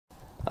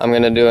I'm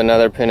going to do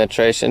another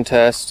penetration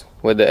test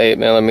with the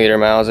 8mm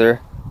Mauser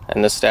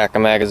and the stack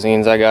of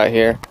magazines I got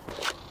here.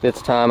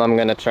 This time I'm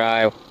going to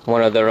try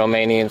one of the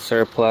Romanian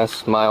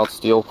surplus mild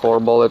steel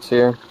core bullets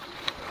here.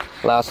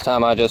 Last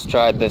time I just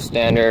tried the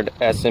standard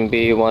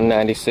S&B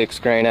 196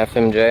 grain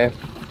FMJ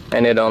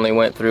and it only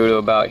went through to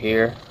about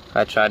here.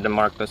 I tried to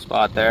mark the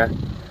spot there.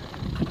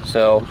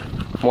 So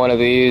one of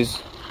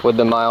these with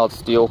the mild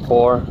steel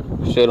core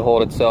should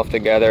hold itself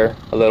together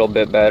a little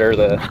bit better.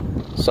 The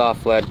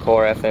soft lead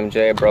core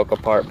FMJ broke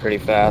apart pretty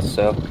fast,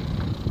 so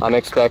I'm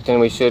expecting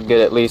we should get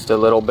at least a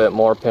little bit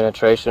more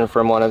penetration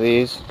from one of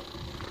these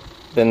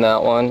than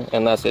that one,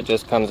 unless it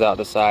just comes out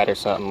the side or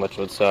something, which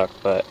would suck.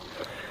 But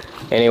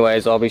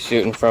anyways, I'll be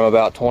shooting from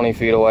about 20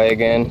 feet away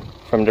again,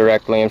 from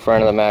directly in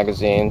front of the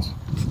magazines,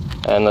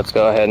 and let's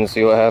go ahead and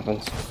see what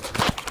happens.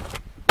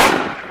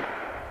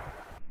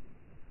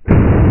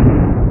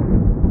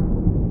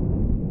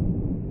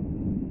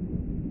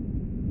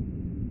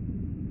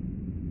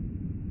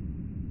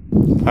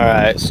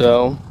 Alright,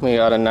 so we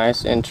got a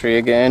nice entry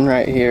again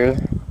right here.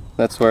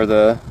 That's where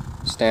the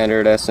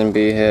standard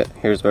S&B hit.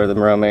 Here's where the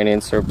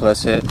Romanian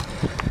surplus hit.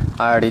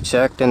 I already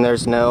checked and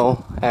there's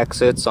no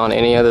exits on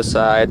any of the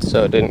sides,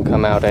 so it didn't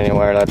come out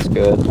anywhere. That's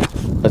good.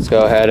 Let's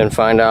go ahead and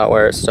find out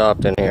where it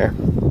stopped in here.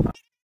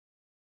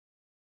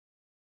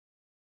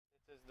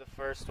 This is the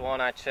first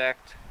one I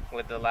checked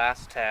with the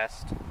last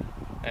test,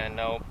 and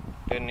nope,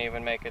 didn't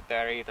even make it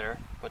there either,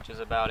 which is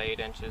about 8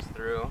 inches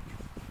through.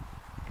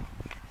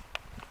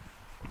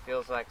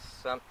 Feels like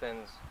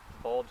something's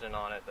bulging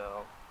on it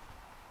though.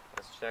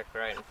 Let's check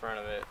right in front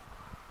of it.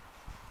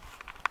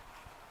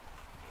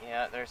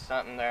 Yeah, there's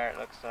something there, it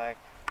looks like.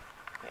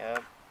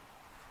 Yep.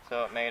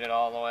 So it made it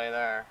all the way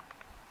there.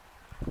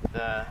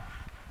 The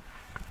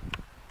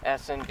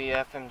S&B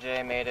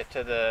FMJ made it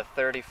to the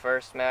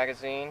 31st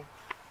magazine.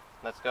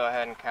 Let's go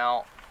ahead and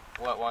count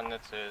what one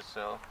this is.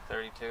 So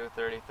 32,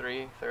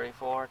 33,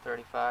 34,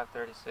 35,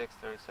 36,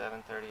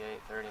 37, 38,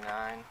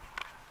 39.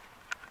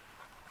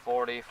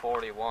 40,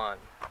 41,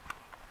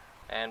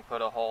 and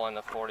put a hole in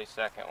the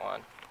 42nd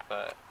one,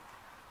 but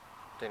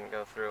didn't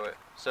go through it.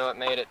 So it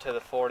made it to the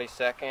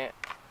 42nd,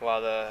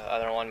 while the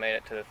other one made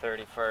it to the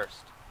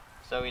 31st.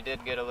 So we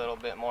did get a little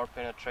bit more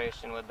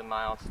penetration with the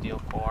mild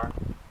steel core.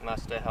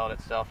 Must have held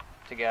itself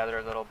together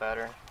a little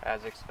better,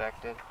 as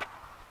expected.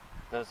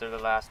 Those are the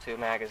last two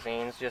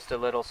magazines, just a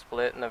little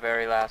split in the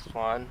very last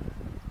one.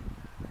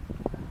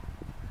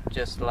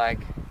 Just like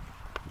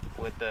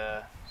with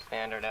the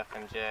standard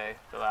FMJ,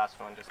 the last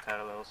one just had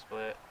a little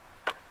split.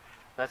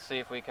 Let's see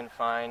if we can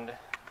find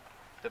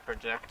the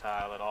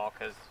projectile at all,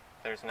 because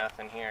there's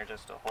nothing here,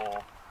 just a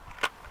hole.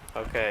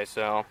 Okay,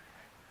 so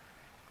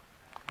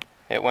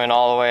it went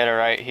all the way to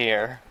right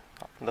here,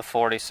 the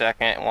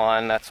 42nd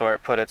one, that's where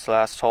it put its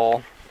last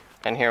hole.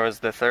 And here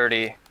was the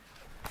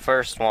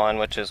 31st one,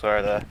 which is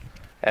where the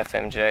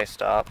FMJ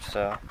stopped.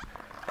 So,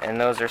 and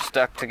those are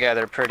stuck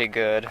together pretty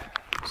good.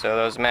 So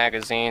those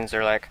magazines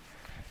are like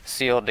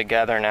sealed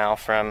together now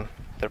from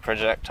the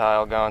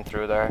projectile going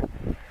through there.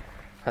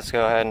 Let's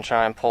go ahead and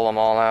try and pull them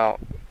all out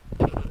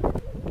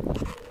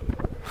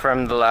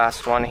from the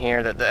last one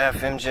here that the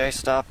FMJ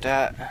stopped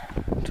at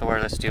to where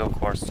the steel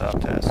core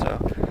stopped at.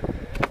 So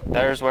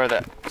there's where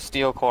the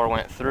steel core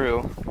went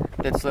through.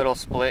 This little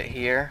split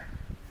here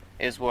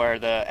is where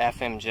the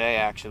FMJ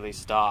actually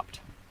stopped.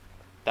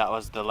 That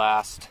was the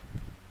last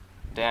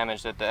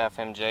damage that the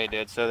FMJ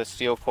did. So the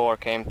steel core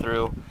came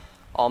through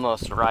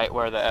almost right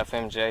where the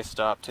FMJ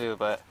stopped too,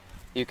 but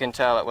you can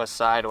tell it was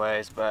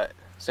sideways, but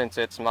since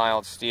it's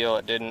mild steel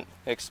it didn't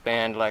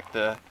expand like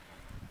the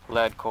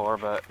lead core,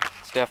 but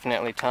it's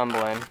definitely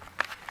tumbling,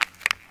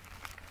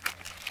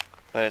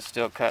 but it's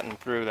still cutting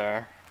through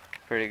there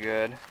pretty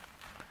good.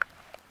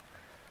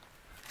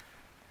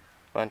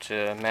 Bunch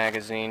of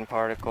magazine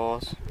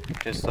particles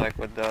just like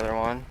with the other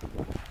one,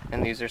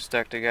 and these are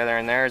stuck together,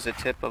 and there's a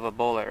tip of a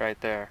bullet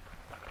right there.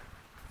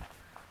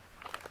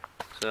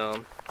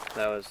 So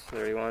that was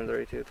 31,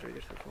 32,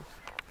 34.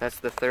 That's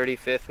the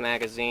 35th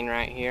magazine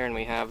right here, and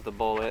we have the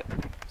bullet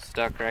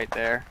stuck right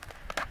there.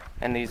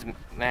 And these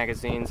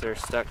magazines are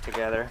stuck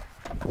together.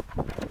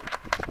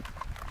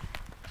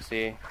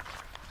 See?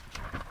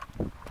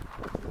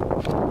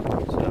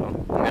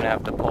 So I'm gonna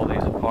have to pull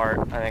these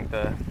apart. I think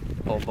the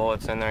whole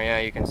bullet's in there. Yeah,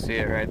 you can see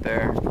it right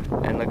there.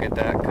 And look at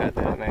that cut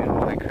that it made.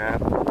 Holy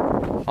crap.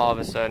 All of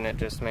a sudden it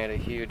just made a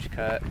huge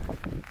cut.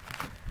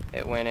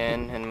 It went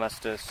in and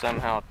must have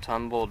somehow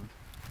tumbled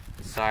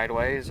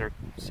sideways or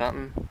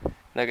something.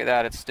 Look at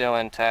that, it's still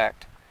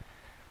intact.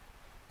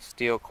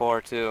 Steel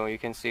core too, you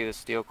can see the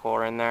steel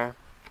core in there.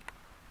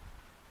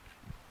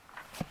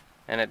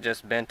 And it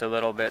just bent a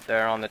little bit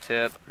there on the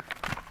tip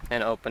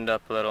and opened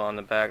up a little on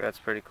the back. That's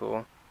pretty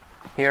cool.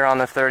 Here on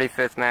the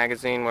 35th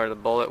magazine where the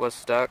bullet was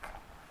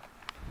stuck,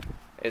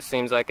 it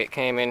seems like it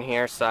came in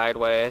here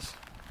sideways.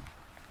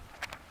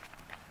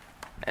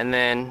 And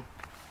then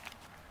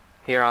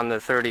here on the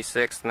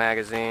 36th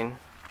magazine,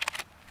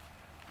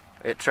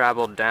 it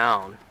traveled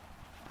down,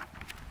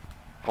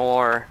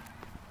 or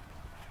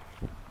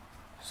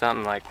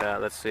something like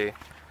that. Let's see.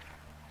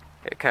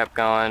 it kept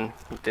going,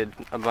 did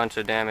a bunch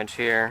of damage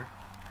here,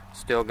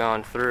 still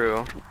going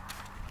through.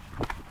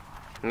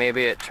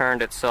 Maybe it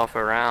turned itself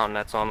around,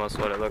 that's almost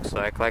what it looks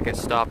like it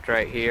stopped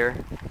right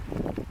here,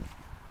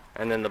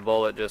 and then the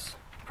bullet just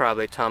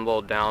probably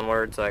tumbled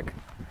downwards, like,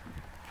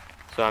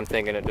 so I'm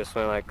thinking it just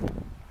went like,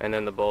 and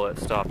then the bullet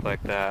stopped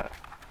like that,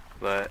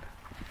 but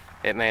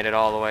it made it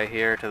all the way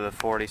here to the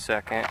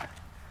 42nd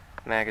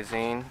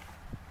magazine.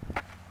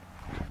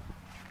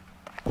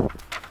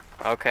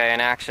 Okay,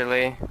 and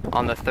actually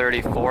on the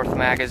 34th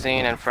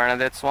magazine in front of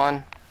this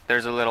one,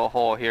 there's a little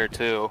hole here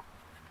too,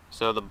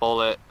 so the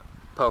bullet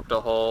poked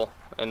a hole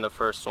in the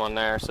first one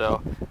there,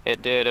 so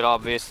it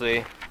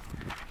obviously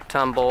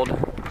tumbled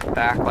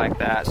back like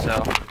that,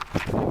 so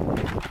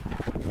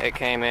it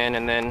came in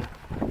and then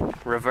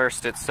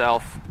reversed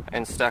itself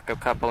and stuck a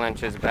couple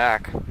inches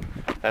back.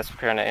 That's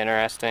kind of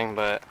interesting,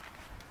 but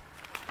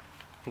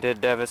did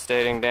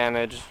devastating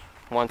damage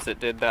once it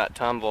did that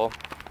tumble.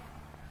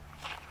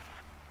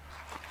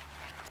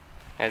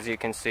 As you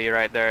can see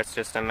right there, it's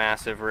just a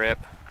massive rip,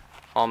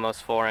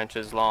 almost 4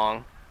 inches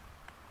long.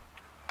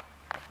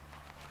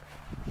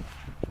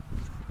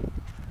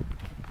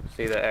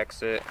 See the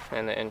exit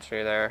and the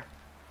entry there.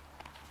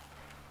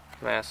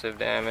 Massive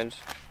damage.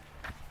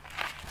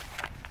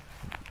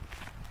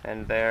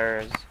 And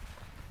there's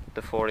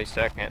the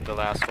 42nd, the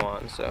last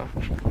one. So,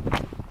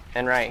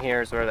 and right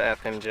here is where the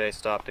FMJ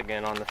stopped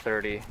again on the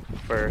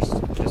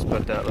 31st. Just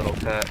put that little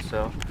cut.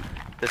 So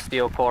the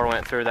steel core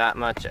went through that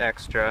much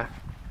extra,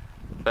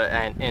 but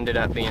ended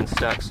up being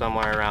stuck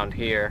somewhere around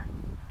here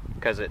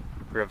because it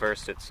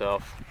reversed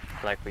itself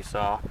like we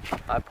saw.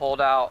 I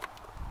pulled out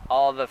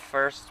all the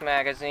first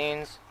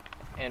magazines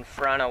in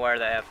front of where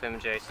the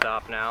FMJ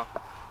stopped now.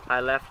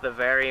 I left the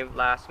very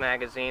last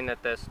magazine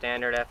that the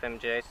standard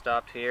FMJ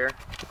stopped here,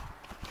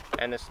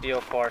 and the steel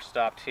core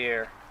stopped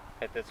here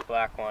at this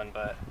black one,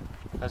 but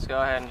let's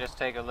go ahead and just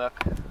take a look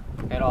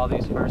at all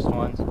these first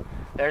ones.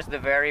 There's the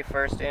very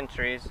first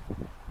entries.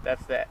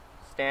 That's the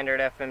standard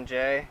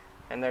FMJ,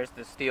 and there's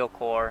the steel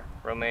core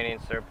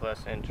Romanian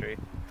surplus entry.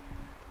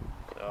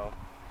 So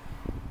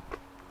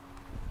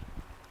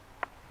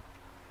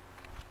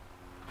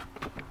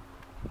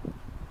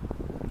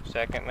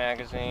second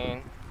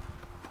magazine,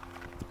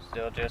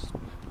 still just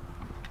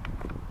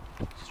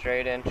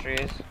straight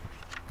entries.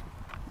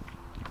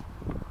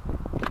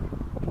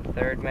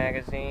 Third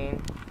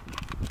magazine,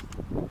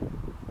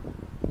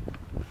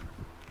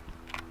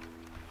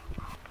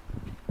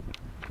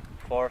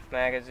 fourth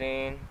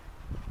magazine,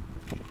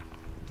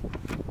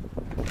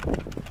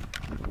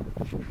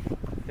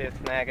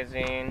 fifth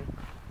magazine.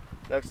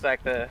 Looks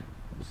like the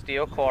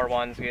steel core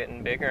one's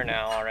getting bigger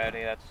now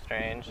already. That's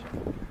strange.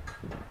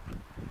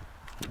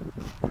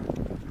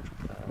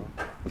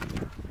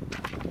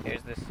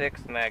 Here's the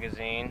sixth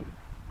magazine,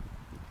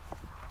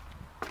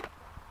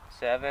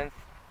 seventh,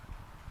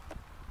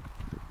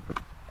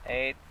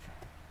 eighth,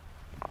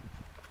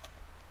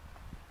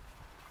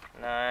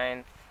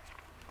 ninth,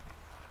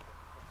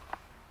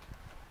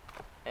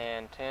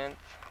 and 10th.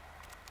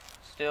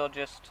 Still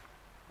just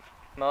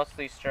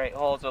mostly straight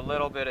holes, a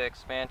little bit of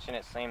expansion.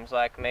 It seems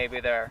like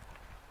maybe they're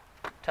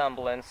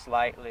tumbling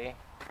slightly.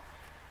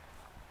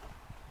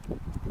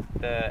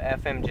 The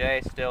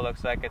FMJ still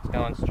looks like it's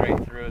going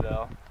straight through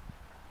though.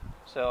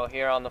 So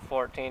here on the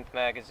 14th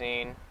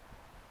magazine,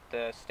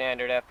 the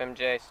standard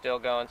FMJ still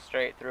going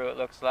straight through, it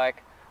looks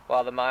like,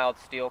 while the mild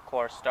steel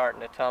core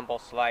starting to tumble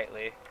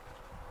slightly.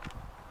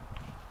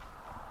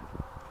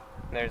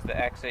 There's the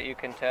exit. You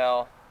can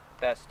tell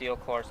that steel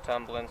core's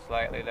tumbling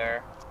slightly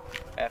there.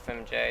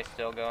 FMJ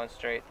still going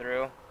straight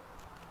through.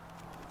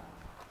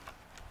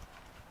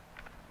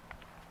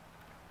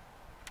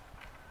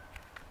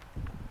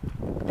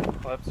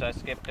 Whoops, I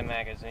skipped a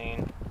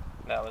magazine.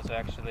 That was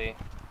actually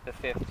the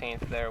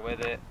 15th there with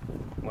it,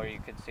 where you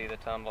could see the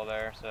tumble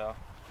there. So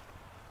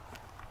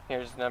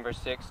here's number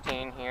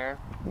 16 here.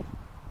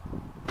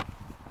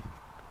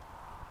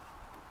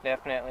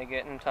 Definitely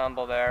getting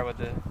tumble there with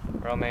the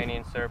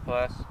Romanian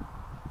surplus.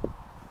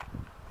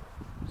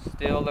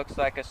 Still looks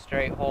like a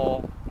straight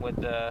hole with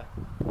the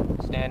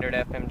standard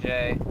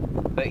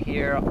FMJ, but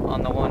here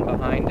on the one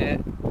behind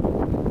it,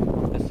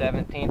 the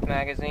 17th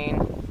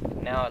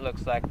magazine, now it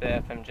looks like the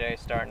FMJ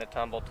is starting to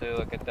tumble too.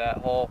 Look at that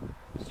hole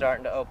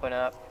starting to open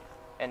up,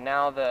 and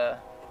now the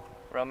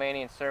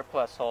Romanian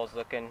surplus hole's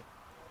looking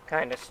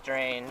kind of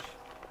strange.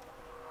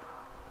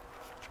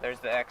 There's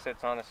the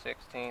exits on the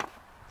 16th,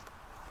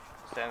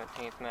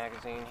 17th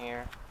magazine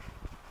here.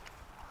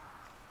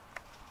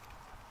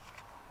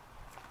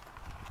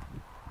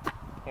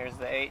 Here's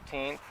the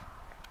 18th.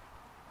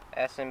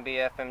 S&B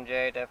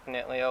FMJ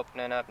definitely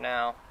opening up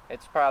now.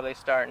 It's probably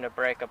starting to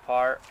break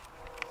apart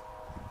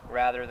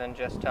rather than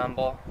just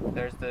tumble.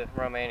 There's the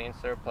Romanian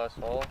surplus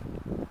hole,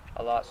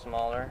 a lot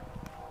smaller.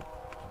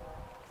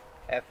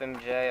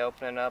 FMJ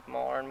opening up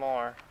more and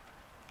more.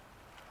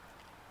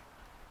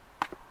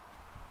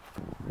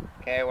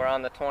 Okay, we're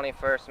on the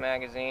 21st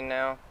magazine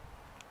now.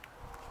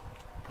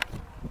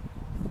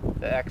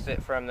 The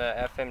exit from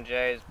the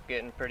FMJ is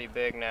getting pretty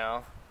big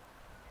now.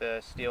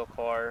 The steel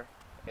core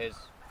is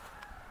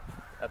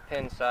a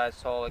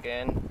pin-sized hole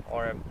again,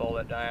 or a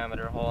bullet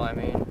diameter hole, I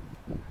mean.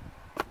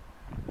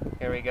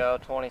 Here we go,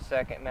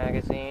 22nd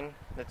magazine.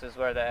 This is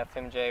where the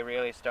FMJ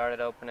really started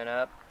opening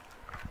up.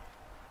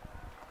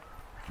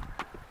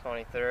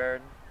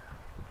 23rd.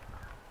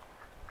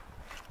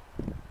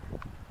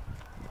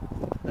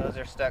 Those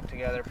are stuck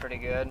together pretty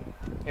good.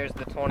 Here's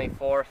the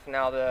 24th.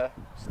 Now the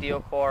steel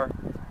core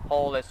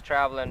hole is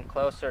traveling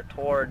closer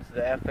towards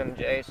the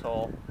FMJ's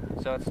hole,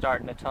 so it's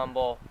starting to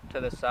tumble to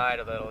the side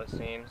a little, it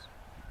seems.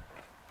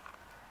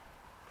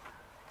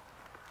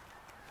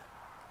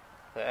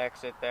 The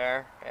exit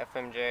there,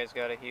 FMJ's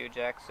got a huge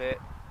exit.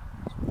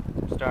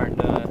 It's starting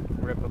to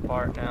rip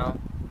apart now.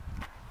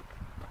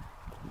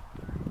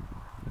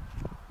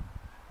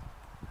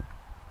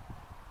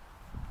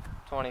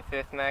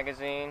 .25th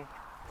magazine.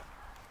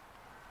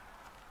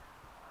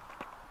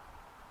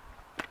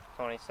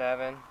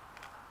 27.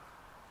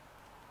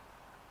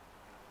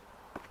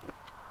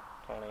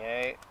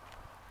 28.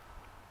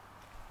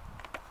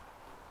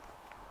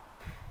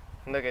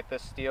 Look at the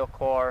steel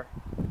core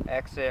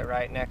exit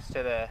right next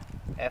to the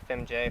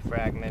FMJ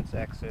fragments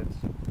exits,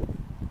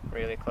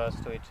 really close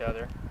to each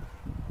other.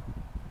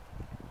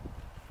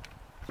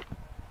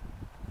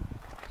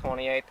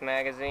 28th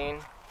magazine.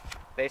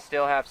 They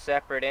still have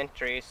separate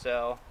entries,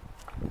 so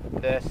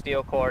the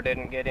steel core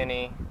didn't get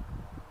any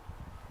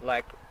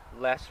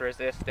less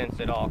resistance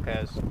at all,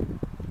 because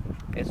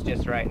it's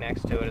just right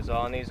next to it is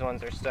all, and these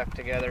ones are stuck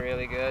together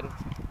really good.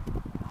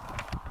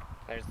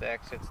 There's the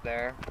exits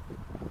there.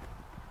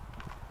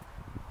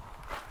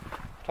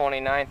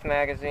 29th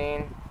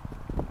magazine.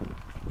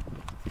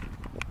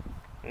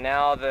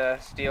 Now the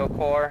steel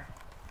core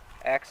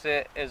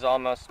exit is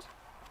almost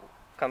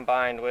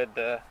combined with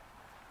the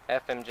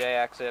FMJ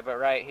exit, but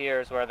right here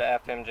is where the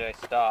FMJ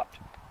stopped.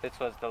 This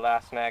was the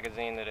last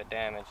magazine that it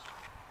damaged,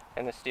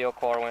 and the steel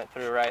core went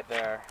through right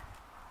there.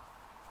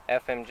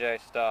 FMJ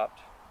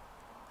stopped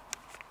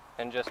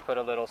and just put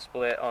a little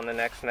split on the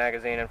next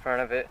magazine in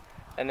front of it,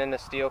 and then the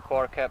steel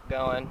core kept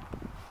going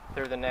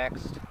through the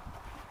next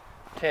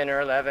 10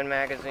 or 11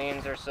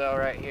 magazines or so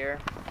right here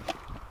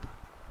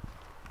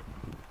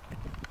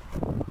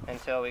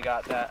until we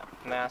got that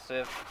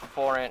massive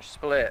 4-inch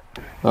split.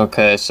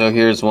 Okay, so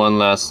here's one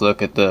last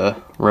look at the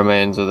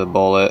remains of the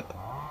bullet.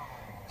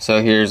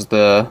 So here's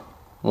the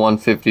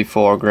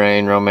 154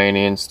 grain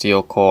Romanian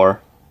steel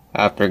core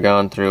after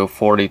going through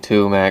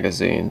 42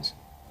 magazines.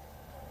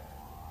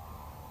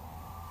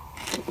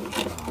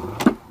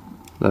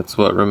 That's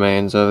what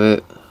remains of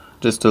it.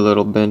 Just a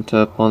little bent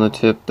up on the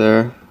tip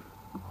there.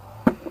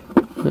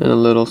 And a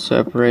little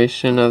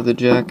separation of the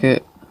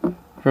jacket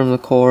from the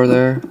core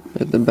there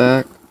at the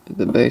back, at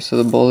the base of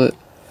the bullet.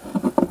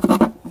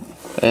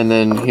 And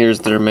then here's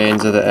the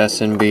remains of the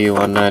S&B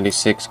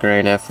 196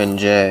 grain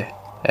FMJ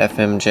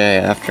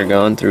after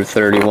going through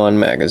 31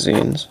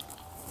 magazines.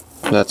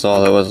 That's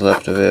all that was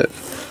left of it.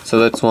 So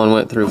this one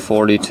went through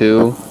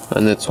 42,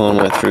 and this one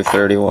went through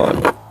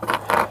 31.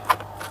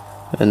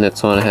 And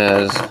this one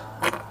has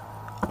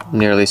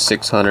nearly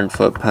 600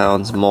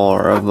 foot-pounds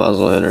more of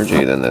muzzle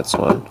energy than this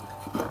one.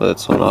 But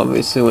this one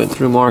obviously went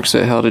through more because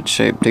it held its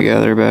shape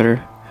together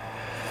better.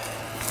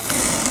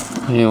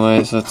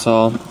 Anyways, that's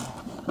all.